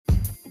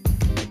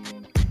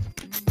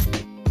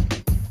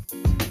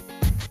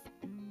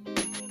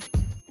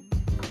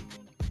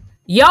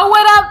Yo,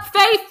 what up,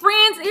 faith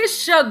friends?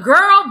 It's your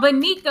girl,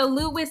 Vanika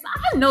Lewis.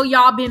 I know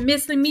y'all been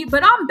missing me,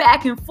 but I'm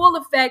back in full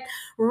effect,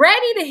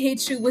 ready to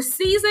hit you with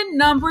season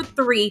number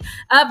 3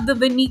 of the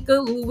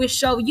Vanika Lewis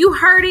Show. You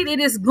heard it. It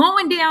is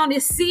going down.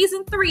 It's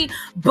season 3.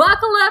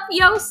 Buckle up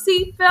your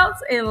seatbelts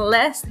and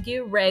let's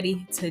get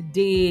ready to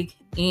dig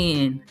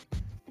in.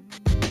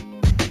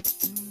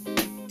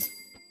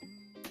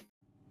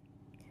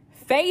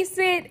 Face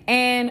it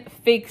and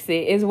fix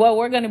it is what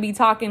we're going to be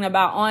talking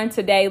about on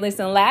today.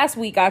 Listen, last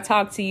week I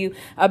talked to you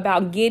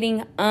about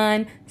getting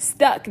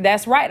unstuck.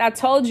 That's right. I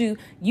told you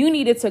you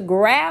needed to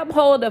grab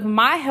hold of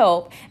my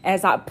help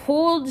as I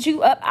pulled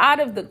you up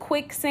out of the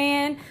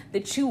quicksand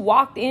that you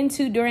walked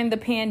into during the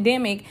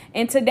pandemic.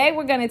 And today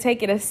we're going to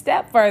take it a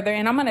step further,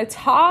 and I'm going to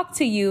talk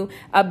to you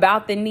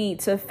about the need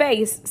to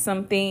face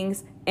some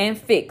things and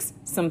fix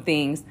some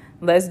things.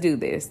 Let's do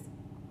this.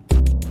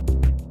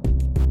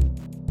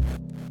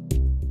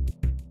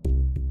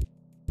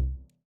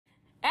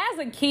 As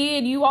a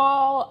kid,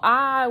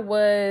 I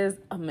was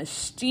a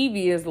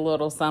mischievous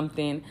little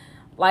something,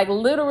 like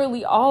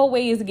literally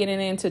always getting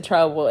into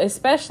trouble,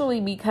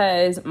 especially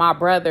because my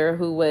brother,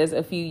 who was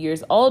a few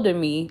years older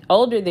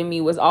than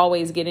me, was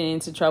always getting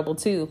into trouble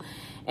too.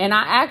 And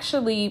I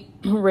actually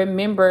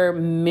remember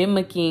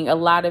mimicking a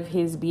lot of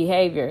his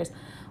behaviors,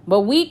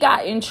 but we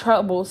got in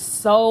trouble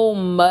so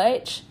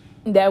much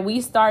that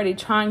we started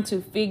trying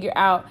to figure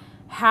out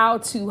how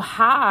to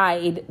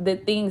hide the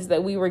things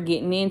that we were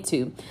getting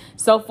into.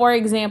 So, for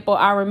example,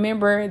 I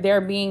remember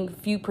there being a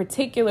few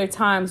particular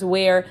times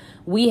where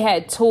we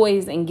had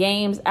toys and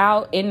games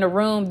out in the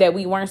room that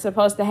we weren't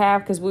supposed to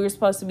have because we were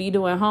supposed to be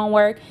doing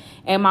homework.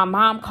 And my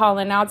mom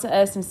calling out to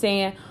us and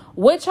saying,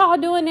 "What y'all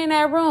doing in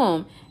that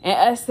room?"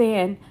 And us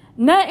saying,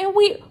 "Nothing.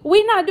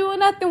 We not doing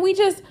nothing. We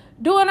just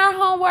doing our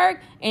homework,"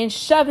 and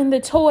shoving the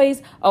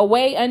toys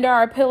away under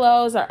our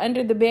pillows or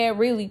under the bed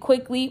really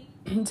quickly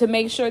to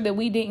make sure that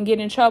we didn't get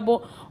in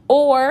trouble.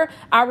 Or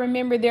I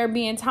remember there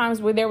being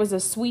times where there was a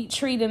sweet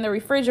treat in the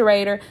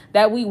refrigerator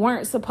that we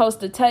weren't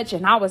supposed to touch,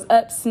 and I was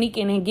up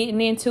sneaking and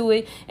getting into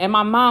it, and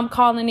my mom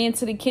calling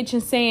into the kitchen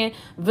saying,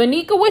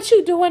 "Vanika, what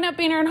you doing up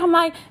in there?" And I'm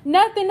like,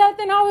 nothing.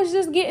 I was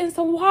just getting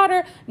some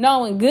water,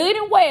 knowing good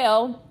and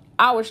well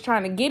I was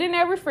trying to get in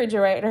that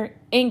refrigerator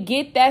and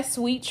get that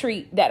sweet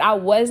treat that I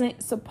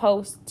wasn't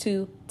supposed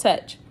to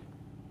touch.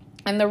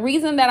 And the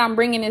reason that I'm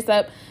bringing this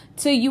up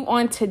to you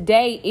on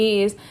today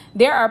is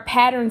there are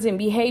patterns and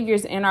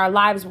behaviors in our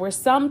lives where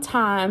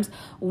sometimes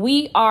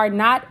we are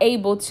not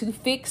able to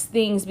fix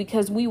things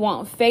because we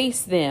won't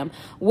face them.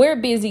 We're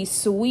busy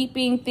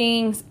sweeping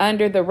things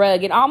under the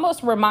rug. It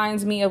almost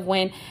reminds me of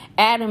when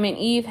Adam and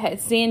Eve had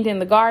sinned in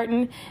the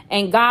garden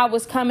and God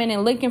was coming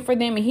and looking for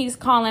them, and he's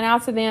calling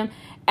out to them,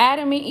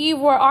 "Adam and Eve,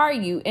 where are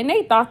you?" And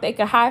they thought they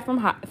could hide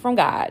from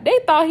God. They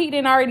thought he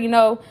didn't already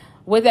know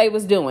what they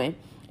was doing.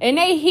 And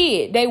they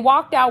hid. They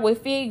walked out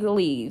with fig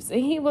leaves.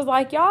 And he was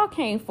like, "Y'all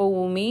can't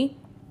fool me."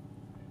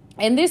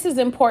 And this is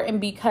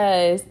important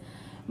because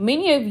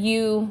many of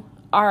you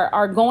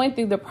are going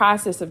through the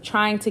process of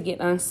trying to get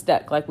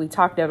unstuck, like we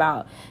talked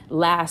about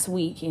last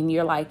week. And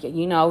you're like,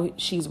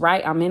 she's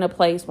right. I'm in a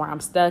place where I'm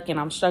stuck and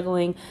I'm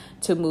struggling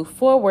to move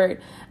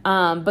forward.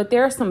 But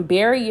there are some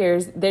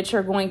barriers that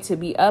you're going to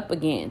be up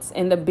against.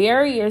 And the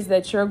barriers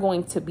that you're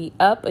going to be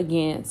up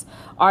against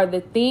are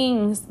the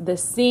things, the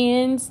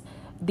sins,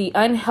 the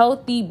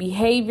unhealthy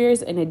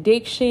behaviors and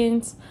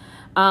addictions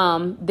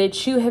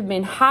that you have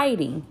been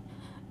hiding.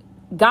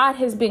 God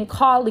has been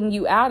calling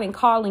you out and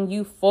calling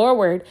you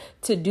forward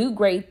to do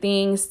great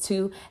things,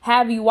 to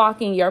have you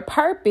walk in your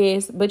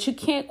purpose, but you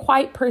can't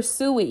quite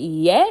pursue it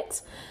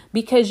yet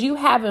because you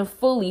haven't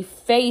fully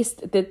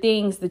faced the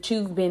things that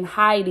you've been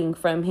hiding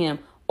from him,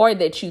 or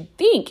that you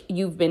think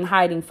you've been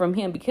hiding from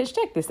him. Because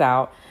check this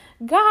out.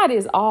 God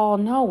is all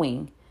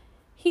knowing.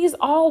 He's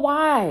all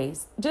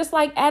wise. Just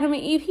like Adam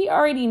and Eve, he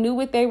already knew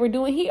what they were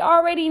doing. He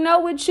already know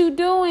what you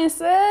doing,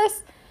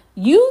 sis.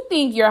 You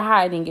think you're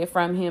hiding it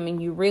from him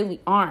and you really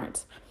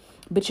aren't.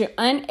 But you're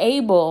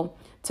unable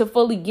to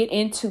fully get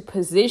into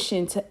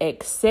position to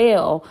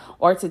excel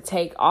or to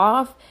take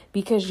off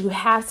because you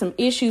have some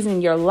issues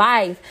in your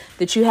life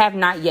that you have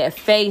not yet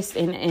faced.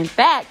 And in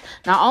fact,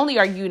 not only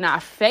are you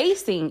not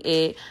facing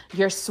it,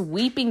 you're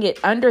sweeping it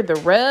under the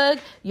rug.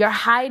 You're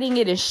hiding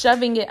it and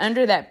shoving it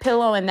under that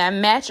pillow and that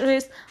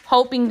mattress,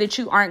 hoping that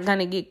you aren't going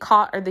to get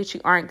caught or that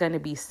you aren't going to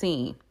be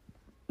seen.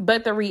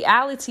 But the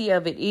reality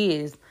of it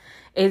is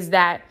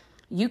that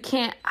you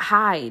can't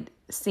hide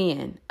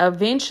sin.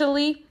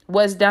 Eventually,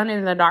 what's done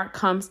in the dark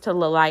comes to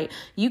the light.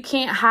 You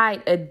can't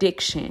hide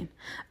addiction.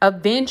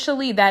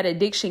 Eventually, that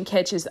addiction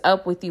catches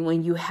up with you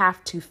and you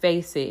have to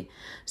face it.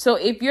 So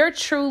if you're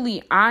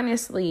truly,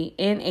 honestly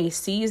in a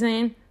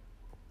season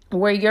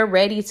where you're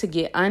ready to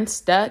get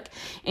unstuck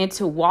and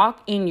to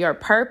walk in your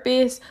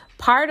purpose,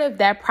 part of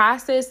that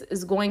process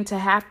is going to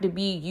have to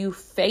be you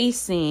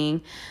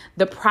facing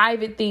the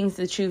private things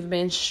that you've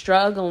been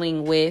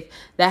struggling with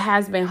that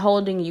has been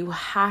holding you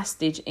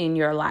hostage in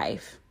your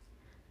life.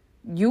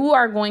 You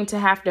are going to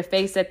have to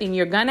face that thing.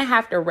 You're going to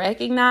have to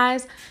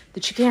recognize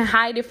that you can't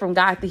hide it from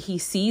God, that he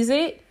sees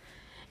it.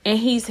 And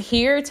he's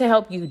here to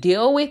help you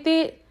deal with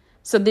it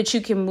so that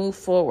you can move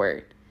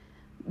forward.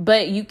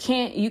 But you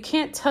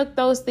can't tuck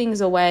those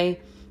things away,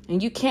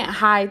 and you can't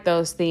hide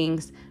those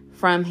things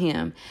from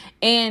him.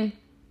 And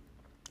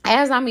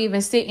as I'm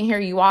even sitting here,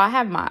 you all, I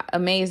have my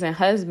amazing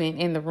husband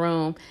in the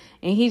room,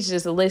 and he's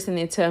just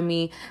listening to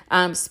me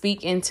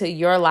speak into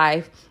your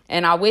life.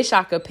 And I wish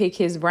I could pick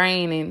his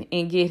brain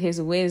and get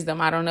his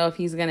wisdom. I don't know if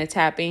he's going to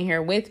tap in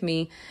here with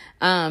me.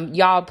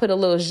 Y'all put a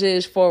little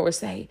zhuzh forward,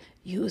 say,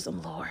 use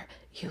him, Lord.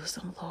 Use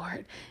him,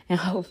 Lord. And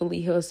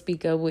hopefully he'll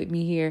speak up with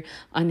me here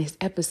on this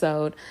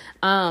episode.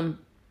 But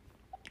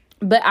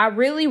I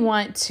really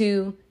want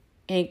to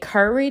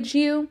encourage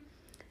you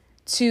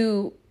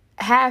to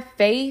have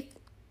faith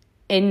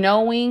in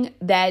knowing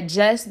that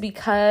just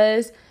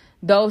because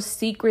those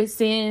secret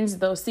sins,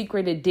 those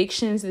secret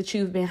addictions that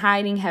you've been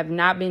hiding have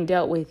not been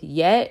dealt with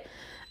yet,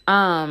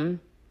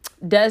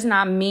 does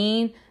not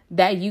mean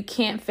that you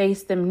can't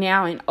face them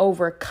now and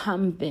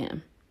overcome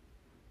them.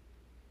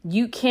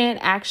 You can't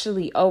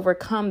actually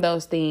overcome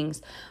those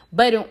things.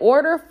 But in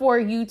order for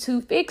you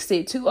to fix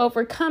it, to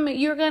overcome it,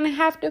 you're going to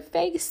have to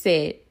face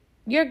it.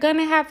 You're going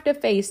to have to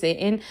face it.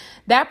 And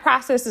that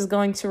process is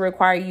going to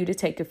require you to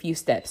take a few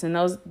steps. And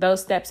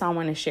those steps I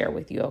want to share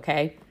with you,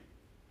 okay?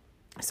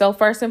 So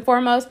first and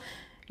foremost,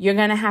 you're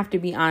going to have to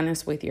be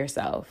honest with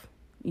yourself.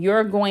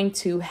 You're going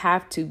to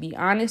have to be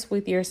honest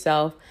with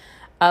yourself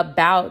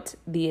about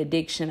the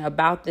addiction,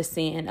 about the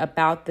sin,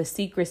 about the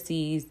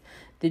secrecies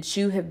that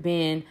you have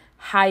been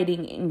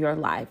hiding in your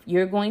life.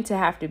 You're going to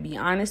have to be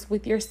honest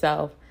with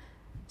yourself.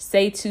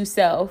 Say to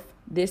self,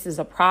 this is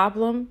a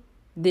problem.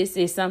 This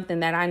is something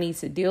that I need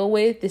to deal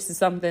with. This is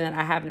something that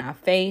I have not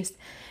faced.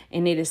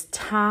 And it is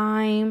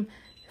time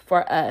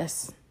for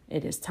us.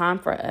 It is time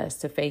for us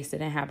to face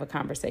it and have a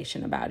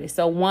conversation about it.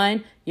 So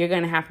one, you're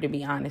going to have to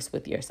be honest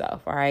with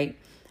yourself. All right.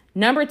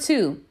 Number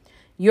two,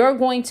 you're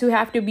going to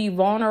have to be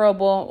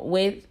vulnerable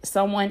with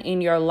someone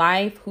in your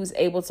life who's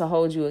able to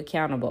hold you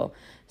accountable.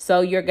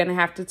 So you're going to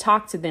have to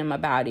talk to them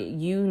about it.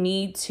 You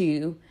need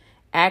to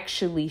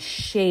actually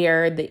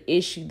share the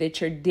issue that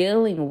you're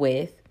dealing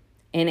with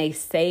in a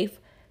safe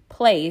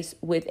place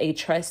with a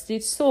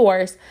trusted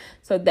source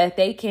so that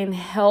they can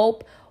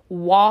help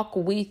walk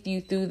with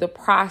you through the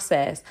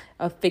process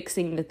of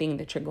fixing the thing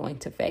that you're going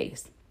to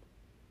face.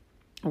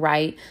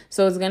 Right?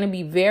 So it's going to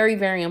be very,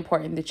 very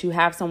important that you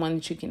have someone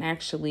that you can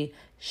actually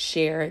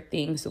share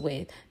things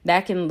with.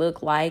 That can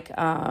look like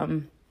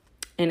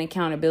an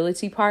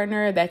accountability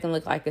partner. That can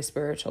look like a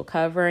spiritual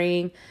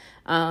covering.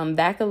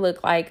 That could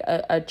look like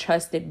a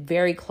trusted,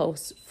 very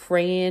close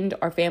friend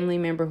or family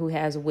member who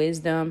has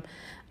wisdom.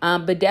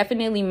 But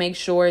definitely make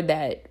sure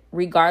that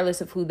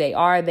regardless of who they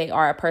are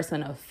a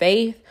person of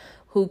faith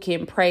who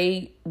can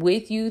pray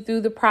with you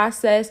through the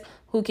process,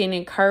 who can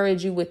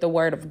encourage you with the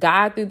word of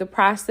God through the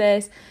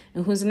process,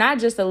 and who's not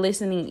just a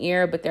listening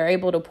ear, but they're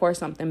able to pour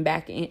something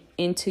back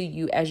into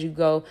you as you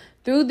go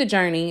through the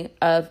journey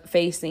of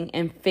facing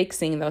and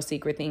fixing those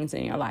secret things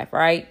in your life,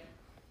 right?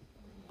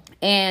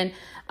 And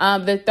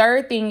the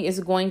third thing is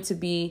going to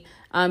be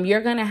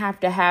you're going to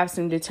have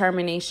some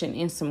determination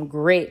and some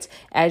grit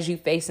as you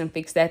face and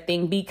fix that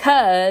thing,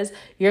 because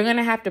you're going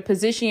to have to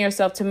position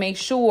yourself to make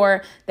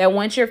sure that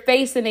once you're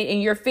facing it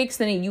and you're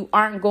fixing it, you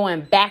aren't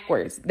going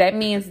backwards. That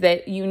means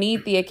that you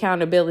need the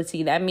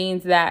accountability. That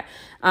means that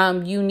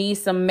you need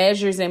some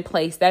measures in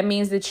place. That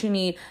means that you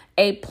need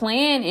a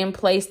plan in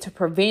place to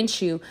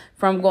prevent you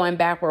from going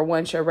backward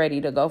once you're ready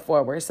to go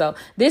forward. So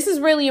this is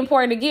really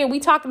important. Again, we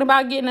talking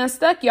about getting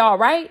unstuck, y'all,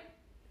 right?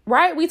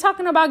 Right? We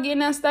talking about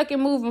getting unstuck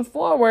and moving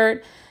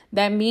forward.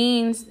 That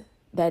means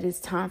that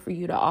it's time for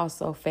you to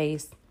also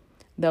face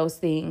those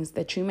things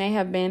that you may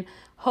have been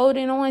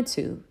holding on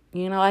to.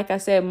 You know, like I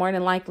said, more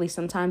than likely,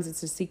 sometimes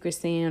it's a secret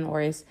sin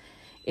or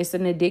it's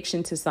an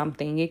addiction to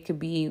something. It could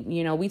be,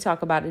 you know, we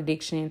talk about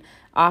addiction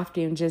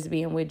often just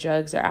being with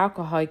drugs or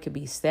alcohol. It could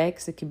be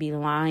sex. It could be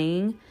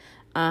lying.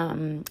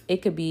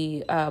 It could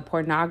be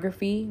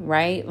pornography,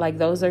 right? Like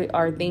those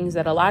are things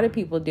that a lot of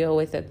people deal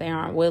with that they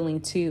aren't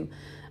willing to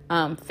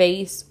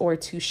face or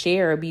to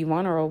share or be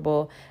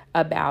vulnerable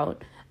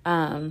about.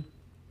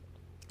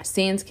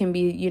 Sins can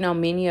be, you know,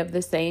 many of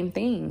the same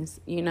things,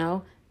 you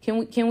know.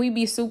 Can we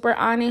be super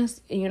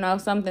honest? You know,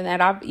 something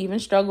that I've even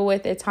struggled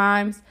with at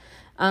times.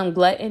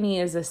 Gluttony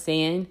is a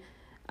sin.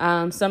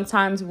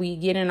 Sometimes we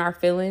get in our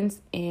feelings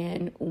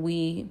and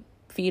we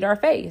feed our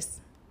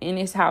face, and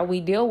it's how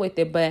we deal with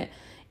it, but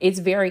it's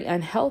very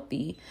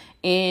unhealthy.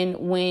 And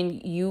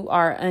when you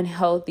are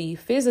unhealthy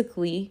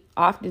physically,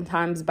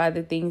 oftentimes by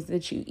the things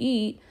that you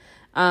eat,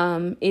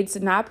 it's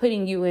not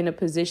putting you in a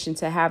position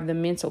to have the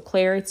mental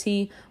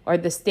clarity or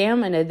the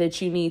stamina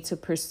that you need to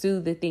pursue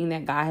the thing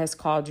that God has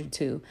called you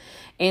to.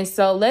 And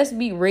so let's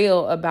be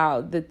real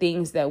about the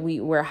things that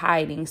we're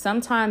hiding.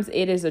 Sometimes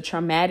it is a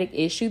traumatic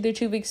issue that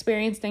you've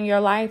experienced in your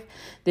life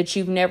that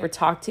you've never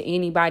talked to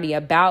anybody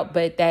about,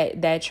 but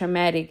that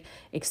traumatic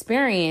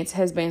experience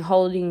has been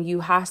holding you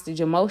hostage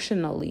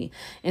emotionally.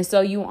 And so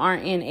you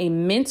aren't in a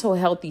mental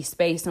healthy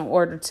space in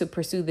order to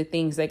pursue the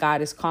things that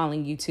God is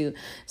calling you to.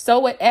 So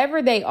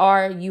whatever they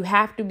are, you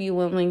have to be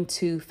willing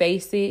to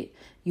face it.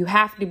 You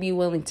have to be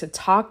willing to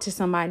talk to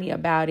somebody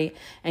about it,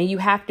 and you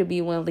have to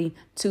be willing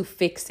to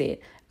fix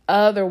it.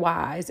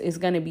 Otherwise, it's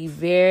going to be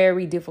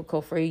very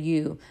difficult for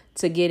you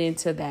to get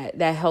into that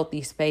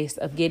healthy space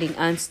of getting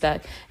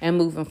unstuck and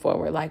moving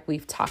forward like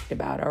we've talked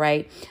about. All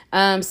right.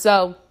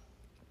 So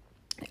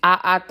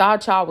I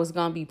thought y'all was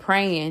going to be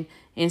praying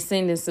and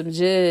sending some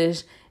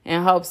judge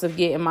in hopes of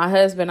getting my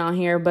husband on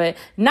here, but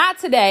not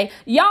today.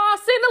 Y'all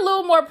send a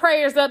little more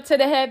prayers up to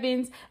the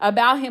heavens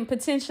about him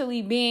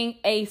potentially being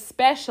a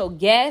special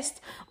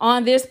guest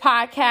on this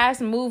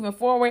podcast moving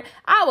forward.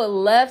 I would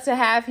love to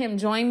have him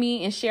join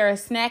me and share a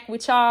snack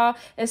with y'all,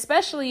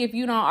 especially if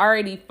you don't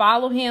already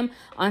follow him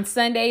on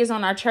Sundays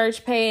on our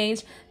church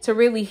page to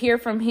really hear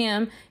from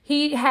him.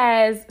 He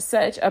has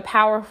such a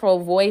powerful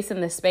voice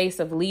in the space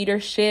of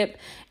leadership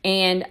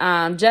and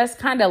just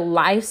kind of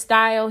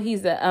lifestyle.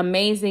 He's an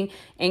amazing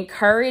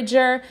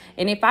encourager.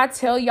 And if I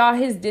tell y'all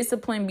his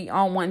discipline be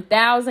on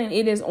 1,000,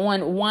 it is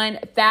on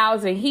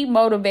 1,000. He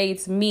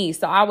motivates me.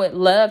 So I would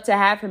love to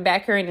have him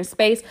back here in the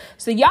space.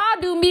 So y'all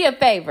do me a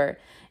favor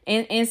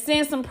and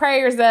send some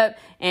prayers up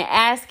and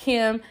ask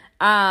him,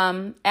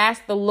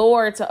 ask the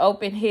Lord to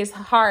open his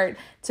heart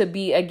to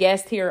be a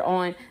guest here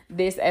on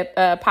this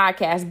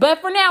podcast. But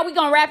for now, we're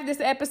going to wrap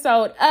this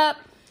episode up.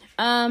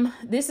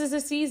 This is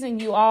a season,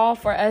 you all,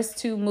 for us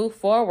to move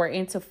forward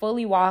and to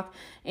fully walk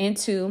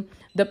into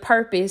the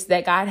purpose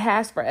that God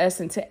has for us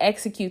and to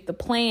execute the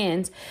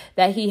plans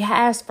that he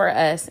has for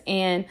us.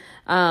 And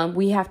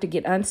we have to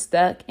get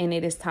unstuck, and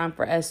it is time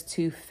for us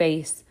to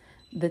face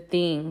the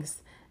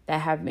things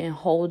that have been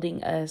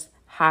holding us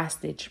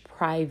hostage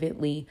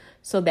privately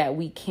so that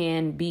we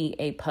can be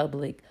a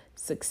public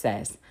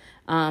success.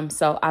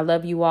 So I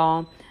love you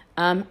all.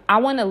 I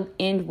want to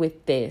end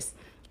with this.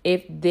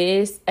 If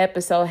this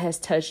episode has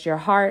touched your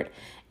heart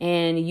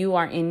and you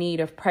are in need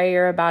of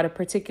prayer about a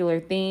particular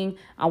thing,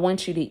 I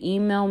want you to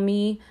email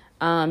me,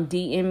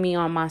 DM me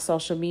on my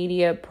social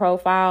media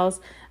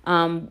profiles.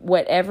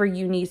 Whatever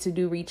you need to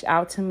do, reach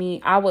out to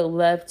me. I would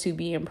love to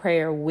be in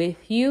prayer with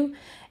you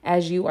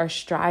as you are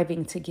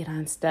striving to get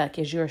unstuck,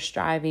 as you're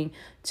striving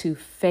to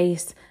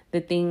face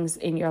the things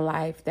in your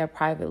life that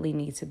privately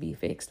need to be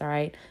fixed. All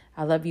right.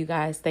 I love you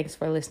guys. Thanks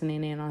for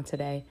listening in on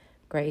today.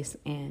 Grace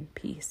and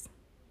peace.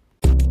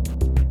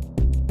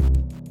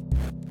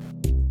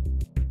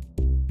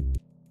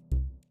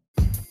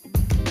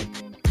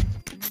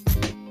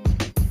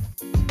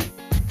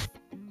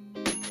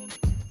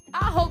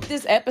 I hope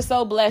this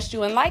episode blessed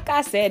you. And like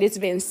I said, it's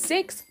been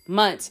 6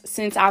 months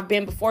since I've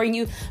been before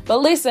you. But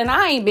listen,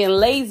 I ain't been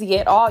lazy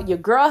at all. Your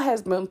girl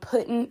has been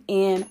putting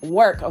in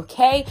work,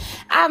 okay?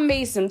 I've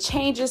made some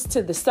changes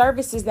to the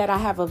services that I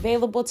have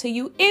available to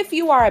you. If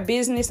you are a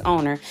business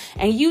owner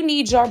and you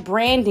need your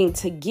branding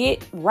to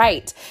get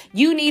right,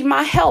 you need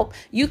my help,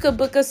 you could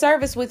book a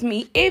service with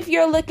me. If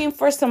you're looking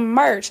for some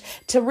merch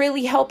to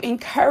really help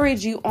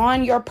encourage you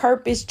on your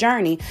purpose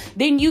journey,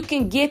 then you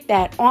can get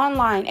that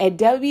online at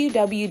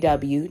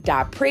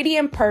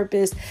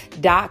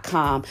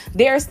www.prettyandpurpose.com.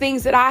 There's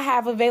things that I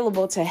have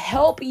available to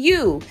help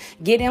you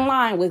get in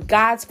line with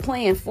God's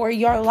plan for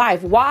your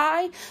life.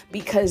 Why?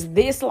 Because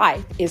this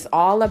life is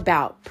all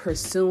about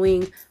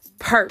pursuing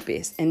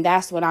purpose, and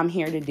that's what I'm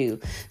here to do.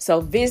 So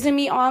visit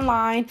me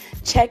online,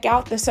 check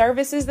out the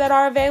services that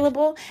are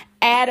available,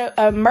 add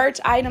a merch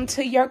item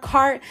to your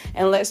cart,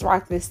 and let's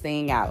rock this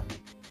thing out.